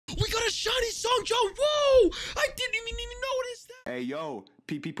shiny song, Joe. Whoa! I didn't even notice that. Hey, yo,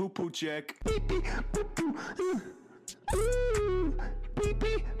 pee pee poo poo check.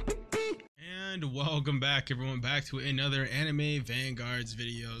 And welcome back, everyone, back to another Anime Vanguards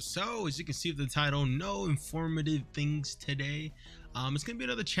video. So, as you can see from the title, no informative things today. It's gonna be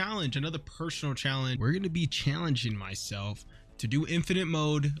another challenge, another personal challenge. We're gonna be challenging myself to do infinite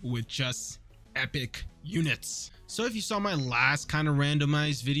mode with just epic units. So if you saw my last kind of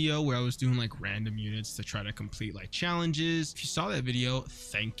randomized video where I was doing like random units to try to complete like challenges, if you saw that video,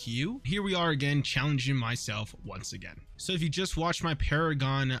 thank you. Here we are again, challenging myself once again. So if you just watched my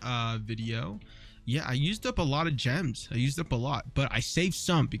Paragon video, yeah, I used up a lot of gems. I used up a lot, but I saved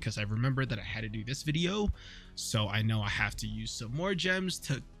some because I remembered that I had to do this video. So I know I have to use some more gems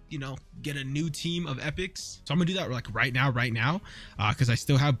to, you know, get a new team of epics. So I'm gonna do that like right now, because I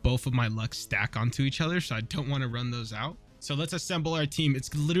still have both of my luck stack onto each other, so I don't want to run those out. So let's assemble our team.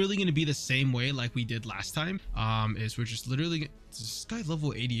 It's literally going to be the same way like we did last time. Is we're just literally, does this guy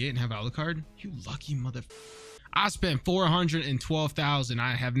level 88 and have Alucard? You lucky mother. I spent 412,000.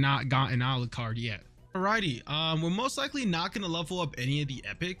 I have not gotten Alucard yet. Alrighty, we're most likely not going to level up any of the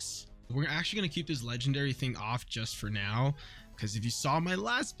epics. We're actually going to keep this legendary thing off just for now, because if you saw my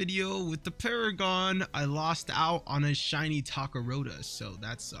last video with the Paragon, I lost out on a shiny Takarota, so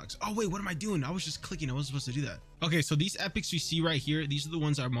that sucks. Oh wait, what am I doing? I was just clicking. I wasn't supposed to do that. Okay, so these epics you see right here, these are the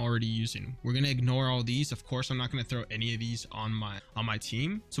ones I'm already using. We're gonna ignore all these. Of course, I'm not gonna throw any of these on my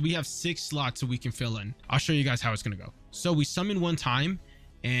team. So we have 6 slots that we can fill in. I'll show you guys how it's gonna go. So we summon one time,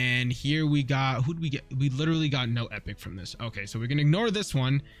 and here we got, who did we get? We literally got no epic from this. Okay, so we're gonna ignore this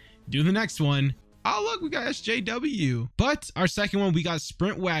one, do the next one. Oh look, we got SJW. But our second one, we got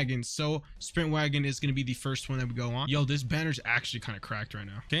Sprint Wagon. So Sprint Wagon is going to be the first one that we go on. Yo, this banner's actually kind of cracked right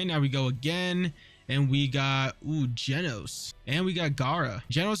now. Okay, now we go again, and we got Genos, and we got Gara.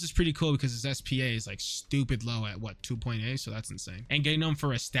 Genos is pretty cool because his SPA is like stupid low at what, 2.8, so that's insane. And getting them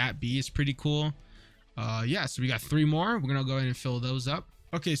for a stat B is pretty cool. Yeah, so we got 3 more. We're gonna go ahead and fill those up.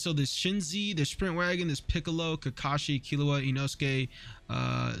 Okay, so there's Shinzi, there's Sprint Wagon, there's Piccolo, Kakashi, Killua, Inosuke,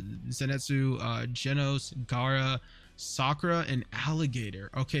 Zenitsu, Genos, Gara, Sakura, and Alligator.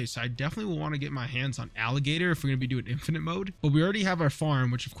 Okay, so I definitely will want to get my hands on Alligator if we're going to be doing infinite mode. But we already have our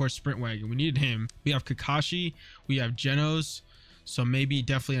farm, which of course Sprint Wagon. We needed him. We have Kakashi, we have Genos, so maybe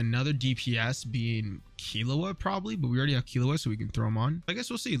definitely another DPS being Killua probably, but we already have Killua, so we can throw him on. I guess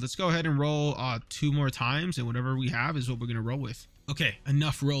we'll see. Let's go ahead and roll 2 more times, and whatever we have is what we're going to roll with. Okay,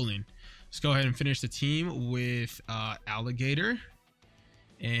 enough rolling. Let's go ahead and finish the team with Alligator.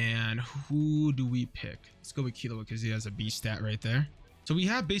 And who do we pick? Let's go with Killua because he has a B stat right there. So we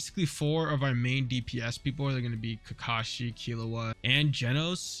have basically 4 of our main DPS people. They're going to be Kakashi, Killua, and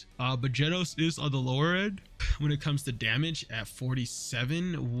Genos. But Genos is on the lower end when it comes to damage at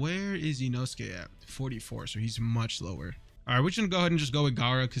 47. Where is Inosuke at? 44, so he's much lower. All right, we're just gonna go ahead and just go with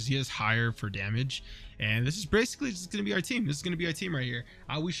Gara because he is higher for damage, and this is basically just gonna be our team. This is gonna be our team right here.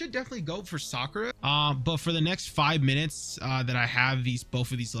 We should definitely go for Sakura, but for the next 5 minutes that I have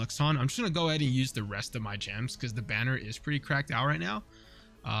both of these looks on, I'm just gonna go ahead and use the rest of my gems because the banner is pretty cracked out right now.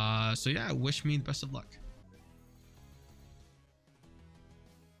 So yeah, wish me the best of luck.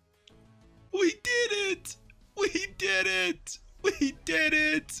 We did it! We did it! We did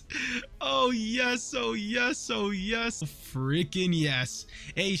it! Oh yes, oh yes, oh yes. Freaking yes.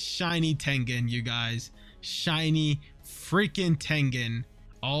 A shiny Tengen, you guys. Shiny freaking Tengen.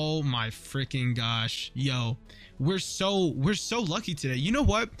 Oh my freaking gosh. Yo, we're so lucky today. You know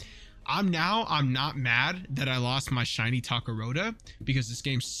what? I'm not mad that I lost my shiny Takarota because this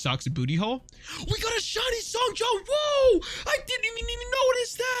game sucks booty hole. We got a shiny song, Joe. Whoa! I didn't even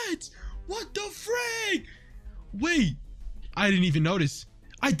notice that. What the frig? Wait. I didn't even notice.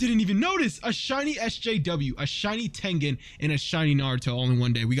 A shiny SJW, a shiny Tengen, and a shiny Naruto all in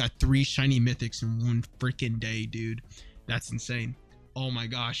one day. We got 3 shiny mythics in one freaking day, dude. That's insane. Oh my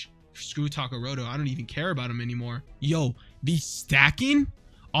gosh. Screw Takarota. I don't even care about him anymore. Yo, the stacking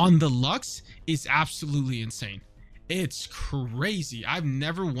on the Lux is absolutely insane. It's crazy. I've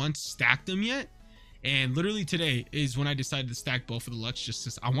never once stacked them yet. And literally today is when I decided to stack both of the Lux just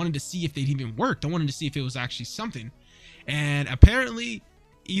because I wanted to see if they'd even worked. I wanted to see if it was actually something. And apparently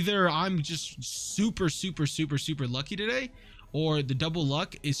either I'm just super lucky today, or the double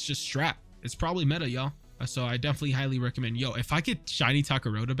luck is just strap. It's probably meta, y'all. So I definitely highly recommend. Yo, if I get shiny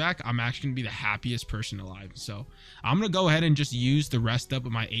Takarota back, I'm actually gonna be the happiest person alive. So I'm gonna go ahead and just use the rest up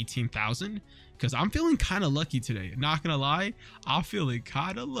of my 18,000 because I'm feeling kind of lucky today. Not gonna lie, I'm feeling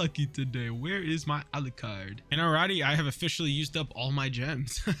kind of lucky today. Where is my Alucard? And alrighty, I have officially used up all my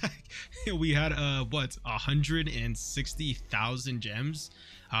gems. We had what, 160,000 gems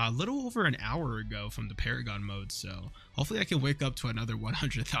a little over an hour ago from the Paragon mode, so hopefully I can wake up to another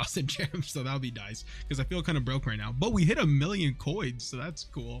 100,000 gems, so that'll be nice because I feel kind of broke right now. But we hit 1,000,000 coins, so that's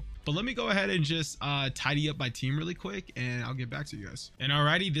cool. But let me go ahead and just tidy up my team really quick, and I'll get back to you guys. And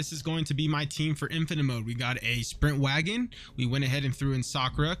alrighty, this is going to be my team for infinite mode. We got a sprint wagon. We went ahead and threw in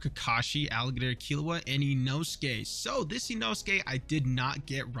Sakura, Kakashi, Alligator, Killua, and Inosuke. So this Inosuke I did not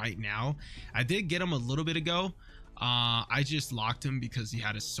get right now. I did get him a little bit ago. I just locked him because he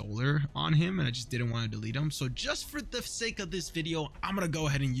had a solar on him and I just didn't want to delete him. So just for the sake of this video, I'm gonna go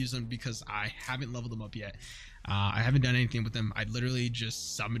ahead and use him because I haven't leveled him up yet. I haven't done anything with him. I literally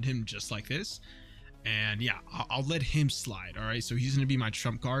just summoned him just like this, and yeah, I'll let him slide. All right, so he's gonna be my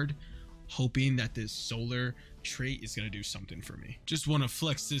trump card, hoping that this solar trait is gonna do something for me. Just want to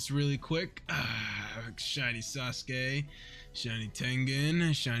flex this really quick. Shiny Sasuke, shiny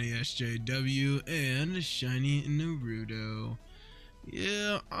Tengen, shiny SJW, and shiny Naruto.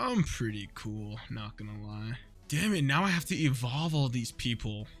 Yeah, I'm pretty cool, not gonna lie. Damn it, now I have to evolve all these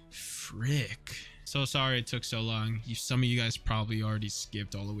people. Frick. So sorry it took so long. Some of you guys probably already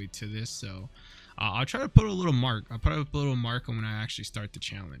skipped all the way to this, so I'll try to put a little mark. I'll put a little mark on when I actually start the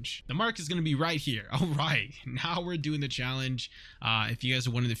challenge. The mark is going to be right here. All right, now we're doing the challenge. If you guys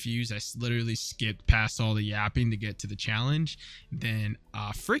are one of the few, I literally skipped past all the yapping to get to the challenge. Then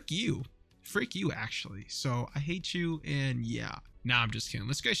frick you actually. So I hate you, and yeah. Nah, I'm just kidding.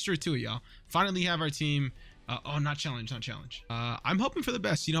 Let's get straight to it, y'all. Finally have our team. Oh, not challenge. I'm hoping for the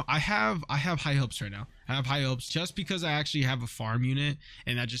best. You know, I have high hopes right now. I have high hopes just because I actually have a farm unit,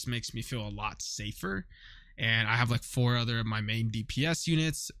 and that just makes me feel a lot safer. And I have like 4 other of my main DPS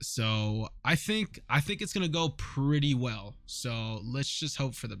units, so I think it's gonna go pretty well. So let's just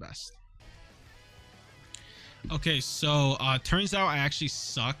hope for the best. Okay, so turns out I actually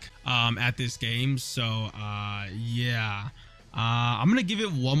suck at this game. So yeah, I'm gonna give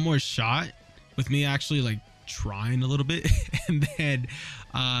it one more shot with me actually like trying a little bit, and then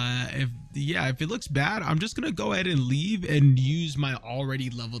if it looks bad, I'm just gonna go ahead and leave and use my already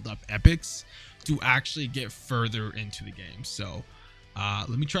leveled up epics to actually get further into the game. So let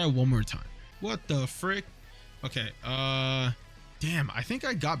me try one more time. What the frick? Okay, damn, I think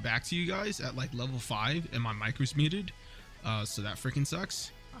I got back to you guys at like level 5 and my mic was muted, so that freaking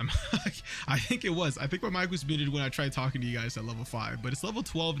sucks. I think it was. I think my mic was muted when I tried talking to you guys at level 5, but it's level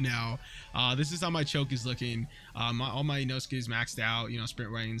 12 now. This is how my choke is looking. All my Inosuke is maxed out. You know,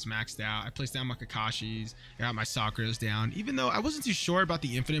 sprint wagon's maxed out. I placed down my Kakashis. I got my Sakuras down. Even though I wasn't too sure about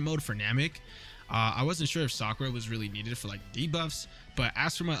the infinite mode for Namek, I wasn't sure if Sakura was really needed for like debuffs. But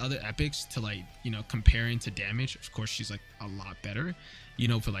as for my other epics, to like, you know, comparing to damage, of course she's like a lot better. You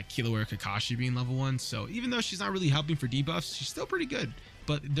know, for like Killua or Kakashi being level 1. So even though she's not really helping for debuffs, she's still pretty good.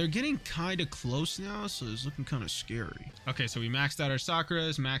 But they're getting kind of close now, so it's looking kind of scary. Okay, so we maxed out our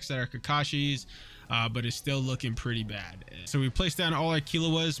Sakuras, maxed out our Kakashis, but it's still looking pretty bad. So we placed down all our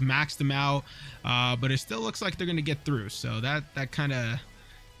Killuas, maxed them out, but it still looks like they're gonna get through. So that kind of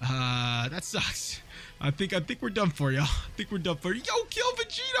that sucks. I think we're done for, y'all. I think we're done for. Yo, kill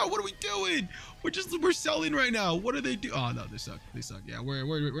Vegeta! What are we doing? We're selling right now. What do they do? Oh no, they suck. They suck. Yeah,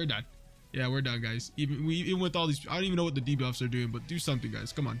 we're done. Yeah, we're done, guys. Even with all these, I don't even know what the debuffs are doing, but do something,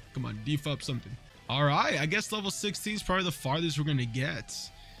 guys. Come on, debuff up something. All right, I guess level 16 is probably the farthest we're gonna get.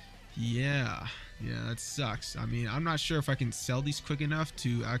 Yeah, that sucks. I mean, I'm not sure if I can sell these quick enough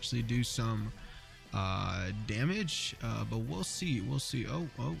to actually do some damage, but we'll see.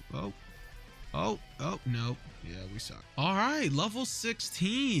 Oh no, yeah, we suck. All right, level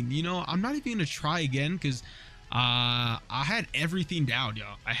 16. You know, I'm not even gonna try again because I had everything down,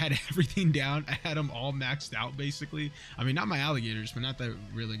 y'all. I had everything down. I had them all maxed out, basically. I mean, not my alligators, but not that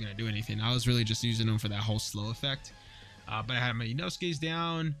really gonna do anything. I was really just using them for that whole slow effect. But I had my Inosuke's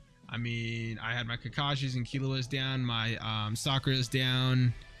down. I mean, I had my Kakashis and Killuas down. My Sakura's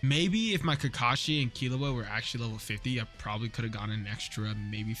down. Maybe if my Kakashi and Killua were actually level 50, I probably could have gotten an extra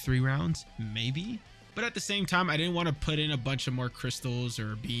maybe 3 rounds. Maybe. But at the same time, I didn't want to put in a bunch of more crystals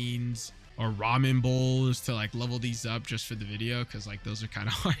or beans or ramen bowls to like level these up just for the video, because like those are kind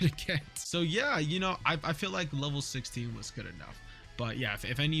of hard to get. So yeah, you know, I feel like level 16 was good enough. But yeah,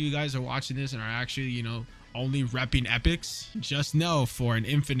 if any of you guys are watching this and are actually, you know, only repping epics, just know for an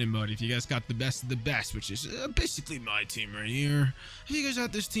infinite mode, if you guys got the best of the best, which is basically my team right here, if you guys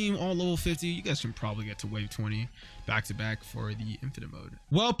got this team all level 50, you guys can probably get to wave 20 back to back for the infinite mode.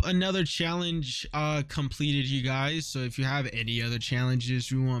 Well, another challenge completed, you guys. So if you have any other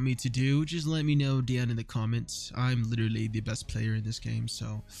challenges you want me to do, just let me know down in the comments. I'm literally the best player in this game,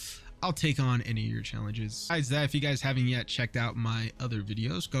 so I'll take on any of your challenges. Besides that, if you guys haven't yet checked out my other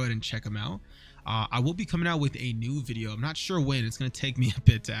videos, go ahead and check them out. I will be coming out with a new video. I'm not sure when. It's going to take me a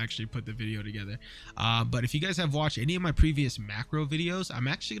bit to actually put the video together. But if you guys have watched any of my previous macro videos, I'm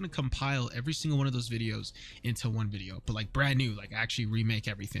actually going to compile every single one of those videos into one video, but like brand new, like actually remake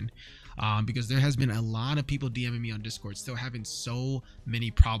everything. Because there has been a lot of people DMing me on Discord still having so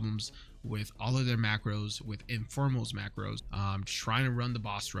many problems with all of their macros, with Informal's macros, trying to run the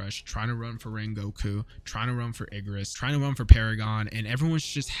boss rush, trying to run for Rengoku, trying to run for Igris, trying to run for Paragon, and everyone's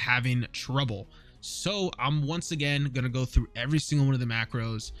just having trouble. So I'm once again gonna go through every single one of the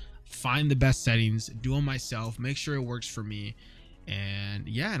macros, find the best settings, do them myself, make sure it works for me. And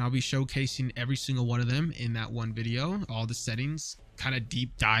yeah, and I'll be showcasing every single one of them in that one video, all the settings, kind of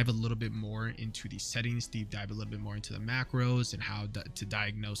deep dive a little bit more into the settings, deep dive a little bit more into the macros and how to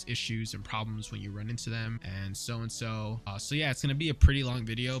diagnose issues and problems when you run into them, and so. So yeah, it's going to be a pretty long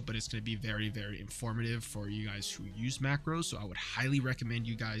video, but it's going to be very, very informative for you guys who use macros. So I would highly recommend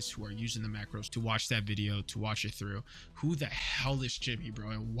you guys who are using the macros to watch that video, to watch it through. Who the hell is Jimmy, bro?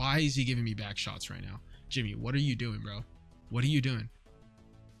 And why is he giving me back shots right now? Jimmy, what are you doing, bro? What are you doing?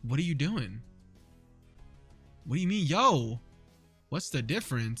 What are you doing? What do you mean, yo? What's the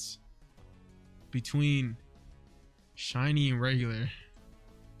difference between shiny and regular?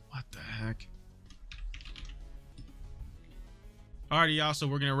 What the heck? Alrighty, y'all, so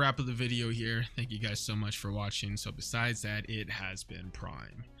we're gonna wrap up the video here. Thank you guys so much for watching. So besides that, it has been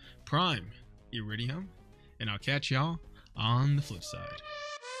Prime Iridium, and I'll catch y'all on the flip side.